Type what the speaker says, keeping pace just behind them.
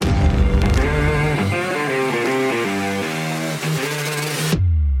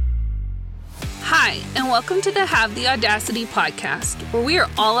welcome to the Have the Audacity podcast, where we are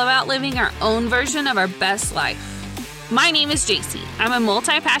all about living our own version of our best life. My name is JC. I'm a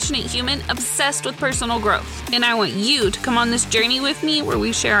multi-passionate human obsessed with personal growth, and I want you to come on this journey with me where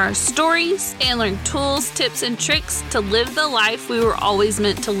we share our stories and learn tools, tips, and tricks to live the life we were always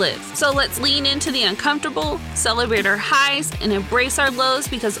meant to live. So let's lean into the uncomfortable, celebrate our highs, and embrace our lows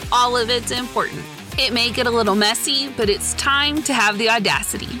because all of it's important. It may get a little messy, but it's time to have the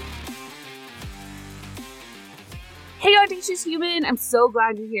audacity. Hey, audacious human, I'm so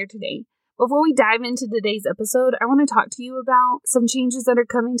glad you're here today. Before we dive into today's episode, I want to talk to you about some changes that are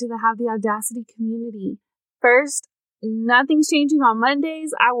coming to the Have the Audacity community. First, nothing's changing on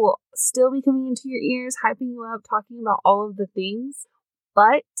Mondays. I will still be coming into your ears, hyping you up, talking about all of the things,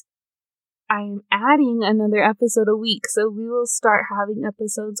 but I am adding another episode a week, so we will start having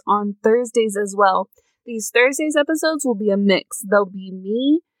episodes on Thursdays as well. These Thursdays episodes will be a mix. There'll be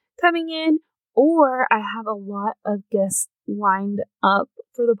me coming in, or I have a lot of guests lined up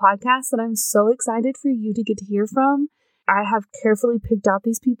for the podcast that I'm so excited for you to get to hear from. I have carefully picked out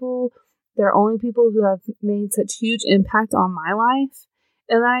these people. They're only people who have made such huge impact on my life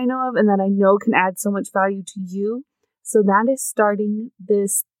and that I know of and that I know can add so much value to you. So that is starting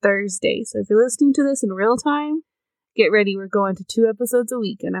this Thursday. So if you're listening to this in real time, get ready. We're going to 2 episodes a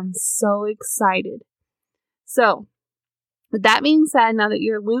week and I'm so excited. So with that being said, now that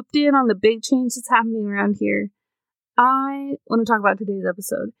you're looped in on the big change that's happening around here, I want to talk about today's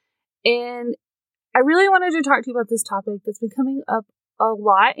episode. And I really wanted to talk to you about this topic that's been coming up a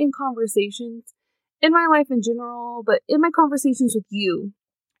lot in conversations in my life in general, but in my conversations with you.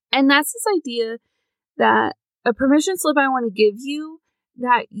 And that's this idea that a permission slip I want to give you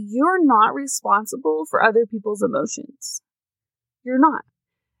that you're not responsible for other people's emotions. You're not.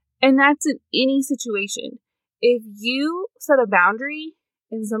 And that's in any situation. If you set a boundary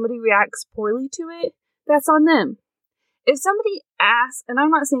and somebody reacts poorly to it, that's on them. If somebody asks, and I'm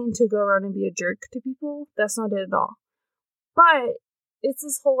not saying to go around and be a jerk to people, that's not it at all. But it's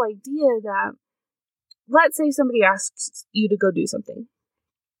this whole idea that, let's say somebody asks you to go do something,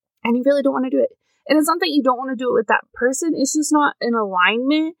 and you really don't want to do it. And it's not that you don't want to do it with that person, it's just not in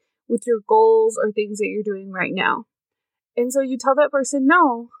alignment with your goals or things that you're doing right now. And so you tell that person,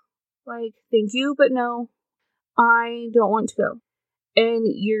 no, like, thank you, but no, I don't want to go. And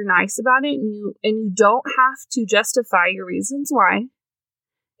you're nice about it, and you don't have to justify your reasons why.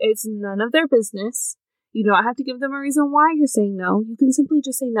 It's none of their business. You don't have to give them a reason why you're saying no. You can simply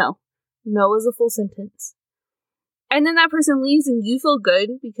just say no. No is a full sentence. And then that person leaves and you feel good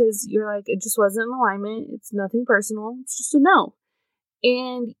because you're like, it just wasn't in alignment. It's nothing personal. It's just a no.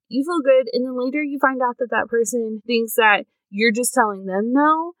 And you feel good. And then later you find out that that person thinks that you're just telling them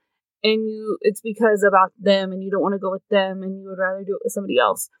no. And it's because about them and you don't want to go with them and you would rather do it with somebody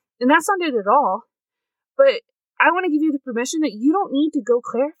else. And that's not it at all. But I want to give you the permission that you don't need to go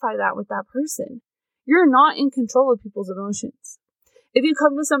clarify that with that person. You're not in control of people's emotions. If you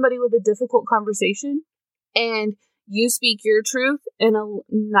come to somebody with a difficult conversation and you speak your truth in a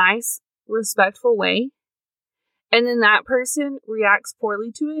nice, respectful way, and then that person reacts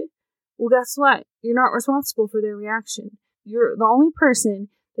poorly to it, well, guess what? You're not responsible for their reaction. You're the only person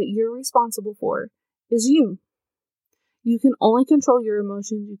that you're responsible for is you. You can only control your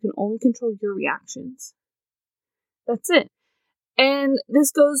emotions. You can only control your reactions. That's it. And this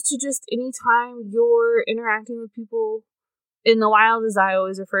goes to just any time you're interacting with people in the wild, as I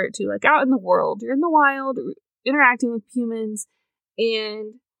always refer it to, like out in the world. You're in the wild, interacting with humans,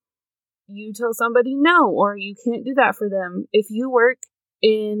 and you tell somebody no, or you can't do that for them. If you work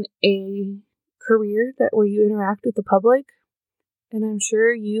in a career where you interact with the public, and I'm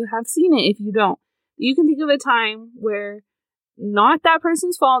sure you have seen it if you don't. You can think of a time where not that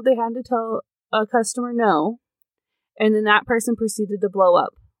person's fault, they had to tell a customer no, and then that person proceeded to blow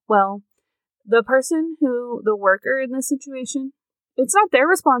up. Well, the worker in this situation, it's not their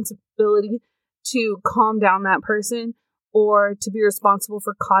responsibility to calm down that person or to be responsible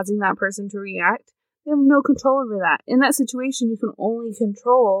for causing that person to react. They have no control over that. In that situation, you can only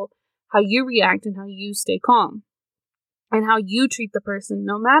control how you react and how you stay calm. And how you treat the person,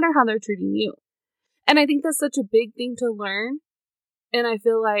 no matter how they're treating you. And I think that's such a big thing to learn. And I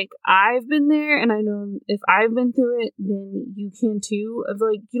feel like I've been there, and I know if I've been through it, then you can too. Of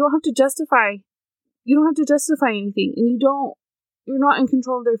like, you don't have to justify anything, and you're not in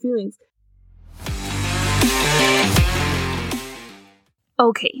control of their feelings.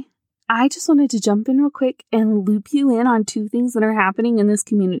 Okay, I just wanted to jump in real quick and loop you in on 2 things that are happening in this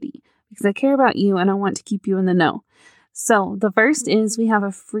community because I care about you and I want to keep you in the know. So the first is we have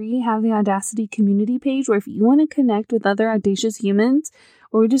a free Have the Audacity community page where if you want to connect with other audacious humans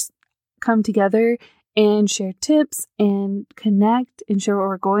or just come together and share tips and connect and share what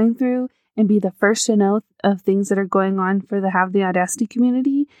we're going through and be the first to know of things that are going on for the Have the Audacity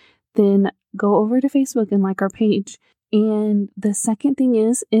community, then go over to Facebook and like our page. And the second thing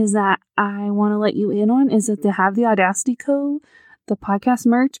is that I want to let you in on is that the Have the Audacity code, the podcast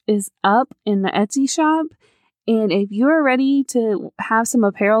merch, is up in the Etsy shop. And if you are ready to have some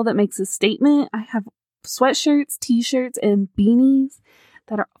apparel that makes a statement, I have sweatshirts, t-shirts, and beanies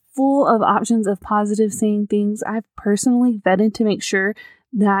that are full of options of positive saying things. I've personally vetted to make sure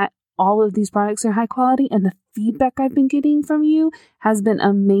that all of these products are high quality, and the feedback I've been getting from you has been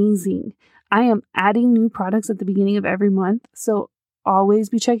amazing. I am adding new products at the beginning of every month, so always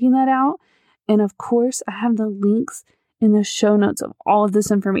be checking that out. And of course, I have the links in the show notes of all of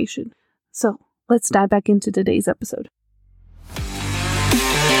this information. So let's dive back into today's episode.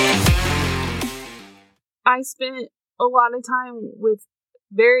 I spent a lot of time with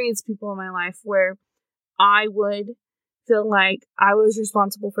various people in my life where I would feel like I was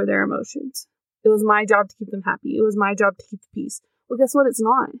responsible for their emotions. It was my job to keep them happy. It was my job to keep the peace. Well, guess what? It's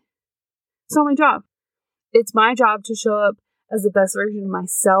not. It's not my job. It's my job to show up as the best version of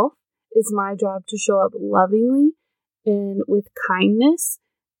myself. It's my job to show up lovingly and with kindness.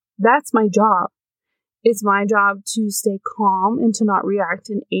 That's my job. It's my job to stay calm and to not react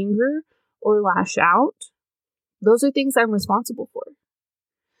in anger or lash out. Those are things I'm responsible for.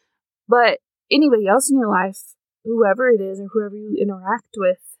 But anybody else in your life, whoever it is or whoever you interact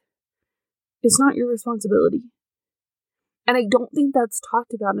with, it's not your responsibility. And I don't think that's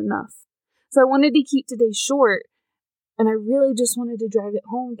talked about enough. So I wanted to keep today short, and I really just wanted to drive it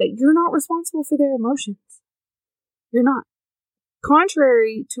home that you're not responsible for their emotions. You're not.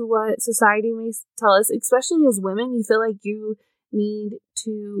 Contrary to what society may tell us, especially as women, you feel like you need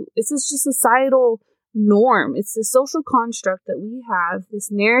to, it's just a societal norm. It's the social construct that we have, this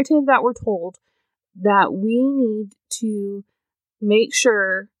narrative that we're told that we need to make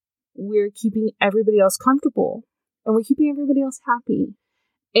sure we're keeping everybody else comfortable and we're keeping everybody else happy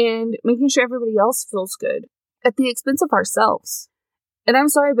and making sure everybody else feels good at the expense of ourselves. And I'm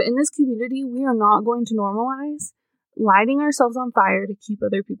sorry, but in this community, we are not going to normalize lighting ourselves on fire to keep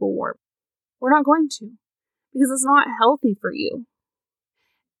other people warm. We're not going to, because it's not healthy for you.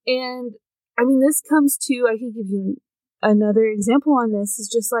 And I mean, this comes to, I could give you another example on this, is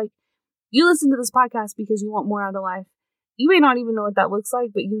just like, you listen to this podcast because you want more out of life. You may not even know what that looks like,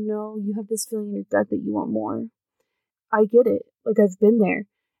 but you know, you have this feeling in your gut that you want more. I get it. Like, I've been there.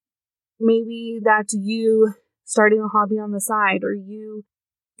 Maybe that's you starting a hobby on the side, or you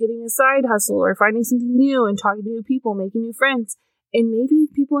getting a side hustle, or finding something new and talking to new people, making new friends. And maybe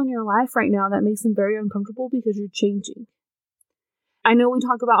people in your life right now that makes them very uncomfortable because you're changing. I know we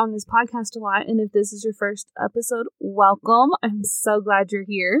talk about on this podcast a lot, and if this is your first episode, welcome. I'm so glad you're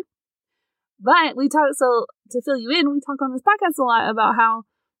here. But we talk, so to fill you in, we talk on this podcast a lot about how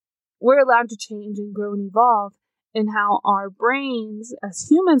we're allowed to change and grow and evolve, and how our brains as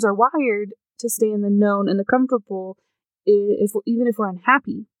humans are wired to stay in the known and the comfortable, even if we're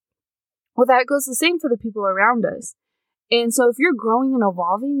unhappy. Well, that goes the same for the people around us. And so if you're growing and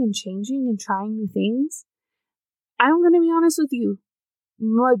evolving and changing and trying new things, I'm going to be honest with you,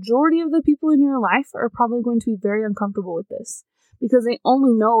 majority of the people in your life are probably going to be very uncomfortable with this because they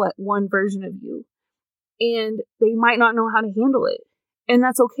only know one version of you and they might not know how to handle it. And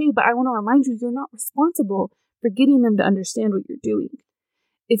that's okay, but I want to remind you, you're not responsible for getting them to understand what you're doing.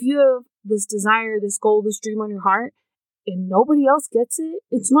 If you have this desire, this goal, this dream on your heart, and nobody else gets it,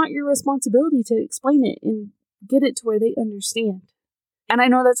 it's not your responsibility to explain it and get it to where they understand. And I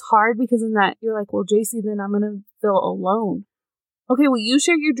know that's hard because in that you're like, well, JC, then I'm going to feel alone. Okay, well, you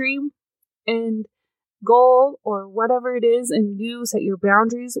share your dream and goal or whatever it is, and you set your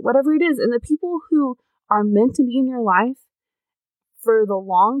boundaries, whatever it is. And the people who are meant to be in your life for the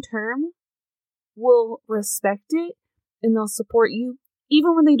long term will respect it and they'll support you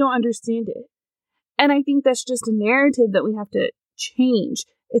even when they don't understand it. And I think that's just a narrative that we have to change.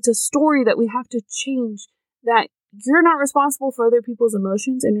 It's a story that we have to change, that you're not responsible for other people's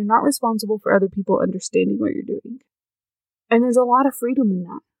emotions and you're not responsible for other people understanding what you're doing. And there's a lot of freedom in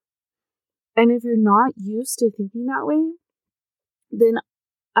that. And if you're not used to thinking that way, then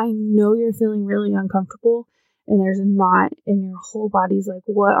I know you're feeling really uncomfortable and there's a knot in your whole body's like,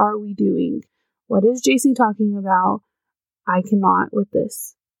 what are we doing? What is JC talking about? I cannot with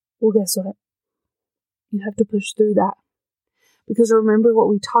this. Well, guess what? You have to push through that. Because remember, what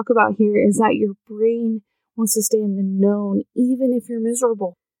we talk about here is that your brain wants to stay in the known, even if you're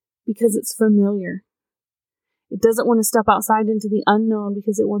miserable, because it's familiar. It doesn't want to step outside into the unknown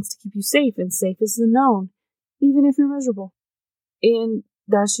because it wants to keep you safe, and safe is the known, even if you're miserable. And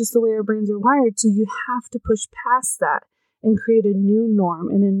that's just the way our brains are wired. So you have to push past that and create a new norm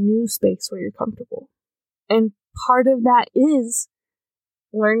and a new space where you're comfortable. And part of that is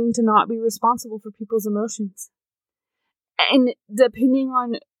learning to not be responsible for people's emotions. And depending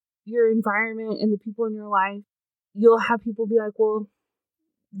on your environment and the people in your life, you'll have people be like, well,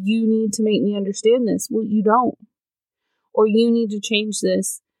 you need to make me understand this. Well, you don't. Or you need to change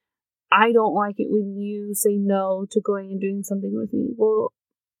this. I don't like it when you say no to going and doing something with me. Well,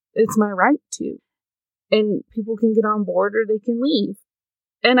 it's my right to. And people can get on board or they can leave.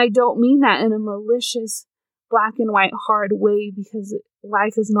 And I don't mean that in a malicious, black and white, hard way, because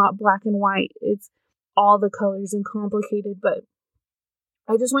life is not black and white. It's all the colors and complicated. But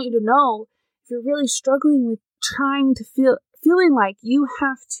I just want you to know, if you're really struggling with trying to feeling like you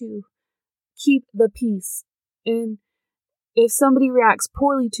have to keep the peace, and if somebody reacts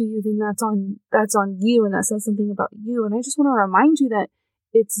poorly to you, then that's on you, and that says something about you. And I just want to remind you that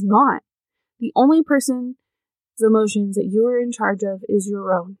it's not. The only person's emotions that you are in charge of is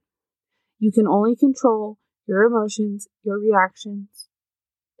your own. You can only control your emotions, your reactions.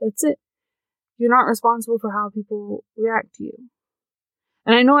 That's it. You're not responsible for how people react to you.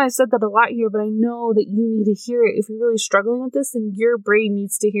 And I know I've said that a lot here, but I know that you need to hear it. If you're really struggling with this, then your brain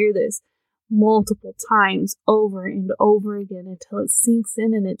needs to hear this multiple times over and over again until it sinks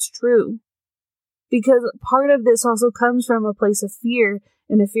in and it's true. Because part of this also comes from a place of fear,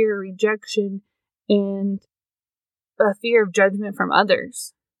 and a fear of rejection, and a fear of judgment from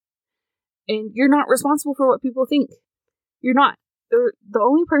others. And you're not responsible for what people think. You're not. The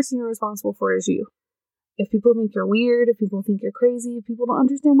only person you're responsible for is you. If people think you're weird, if people think you're crazy, if people don't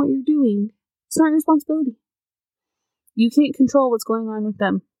understand what you're doing, it's not your responsibility. You can't control what's going on with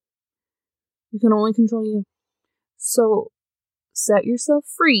them. You can only control you. So set yourself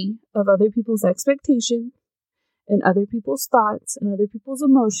free of other people's expectations and other people's thoughts and other people's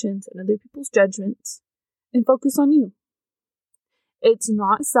emotions and other people's judgments, and focus on you. It's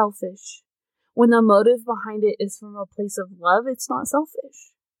not selfish. When the motive behind it is from a place of love, it's not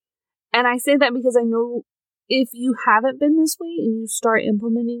selfish. And I say that because I know if you haven't been this way and you start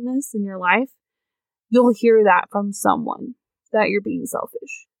implementing this in your life, you'll hear that from someone, that you're being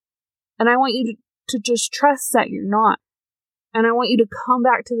selfish. And I want you to just trust that you're not. And I want you to come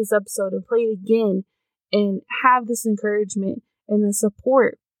back to this episode and play it again and have this encouragement and the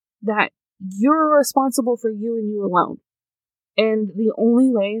support that you're responsible for you and you alone. And the only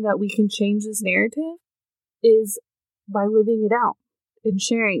way that we can change this narrative is by living it out and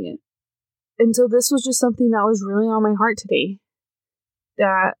sharing it. And so this was just something that was really on my heart today.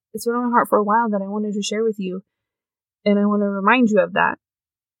 That it's been on my heart for a while that I wanted to share with you. And I want to remind you of that.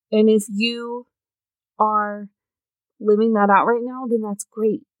 And if you are living that out right now, then that's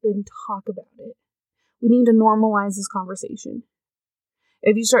great. Then talk about it. We need to normalize this conversation.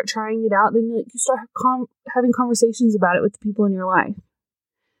 If you start trying it out, then you start having conversations about it with the people in your life.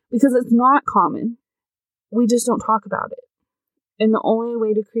 Because it's not common. We just don't talk about it. And the only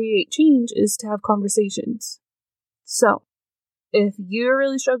way to create change is to have conversations. So, if you're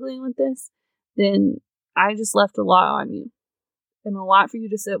really struggling with this, then I just left a lot on you. And a lot for you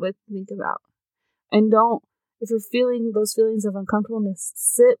to sit with and think about. And if you're feeling those feelings of uncomfortableness,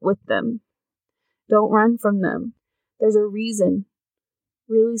 sit with them. Don't run from them. There's a reason.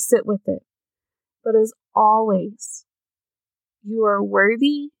 Really sit with it. But as always, you are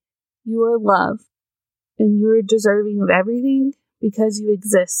worthy, you are loved, and you are deserving of everything because you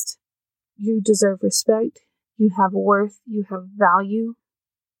exist. You deserve respect, you have worth, you have value,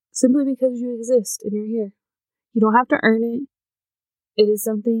 simply because you exist and you're here. You don't have to earn it. It is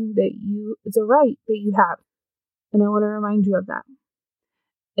something that it's a right that you have. And I want to remind you of that.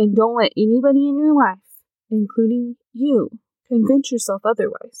 And don't let anybody in your life, including you, convince yourself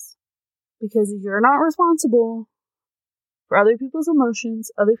otherwise. Because you're not responsible for other people's emotions,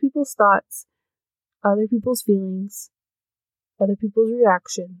 other people's thoughts, other people's feelings, other people's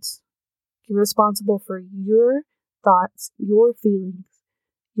reactions. You're responsible for your thoughts, your feelings,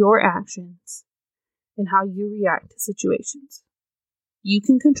 your actions, and how you react to situations. You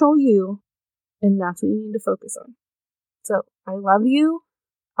can control you, and that's what you need to focus on. So, I love you.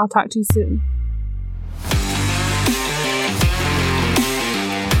 I'll talk to you soon.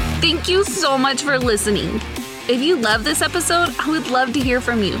 Thank you so much for listening. If you love this episode, I would love to hear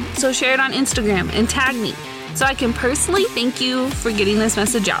from you. So share it on Instagram and tag me so I can personally thank you for getting this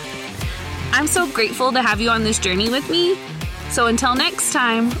message out. I'm so grateful to have you on this journey with me. So until next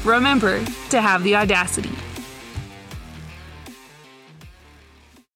time, remember to have the audacity.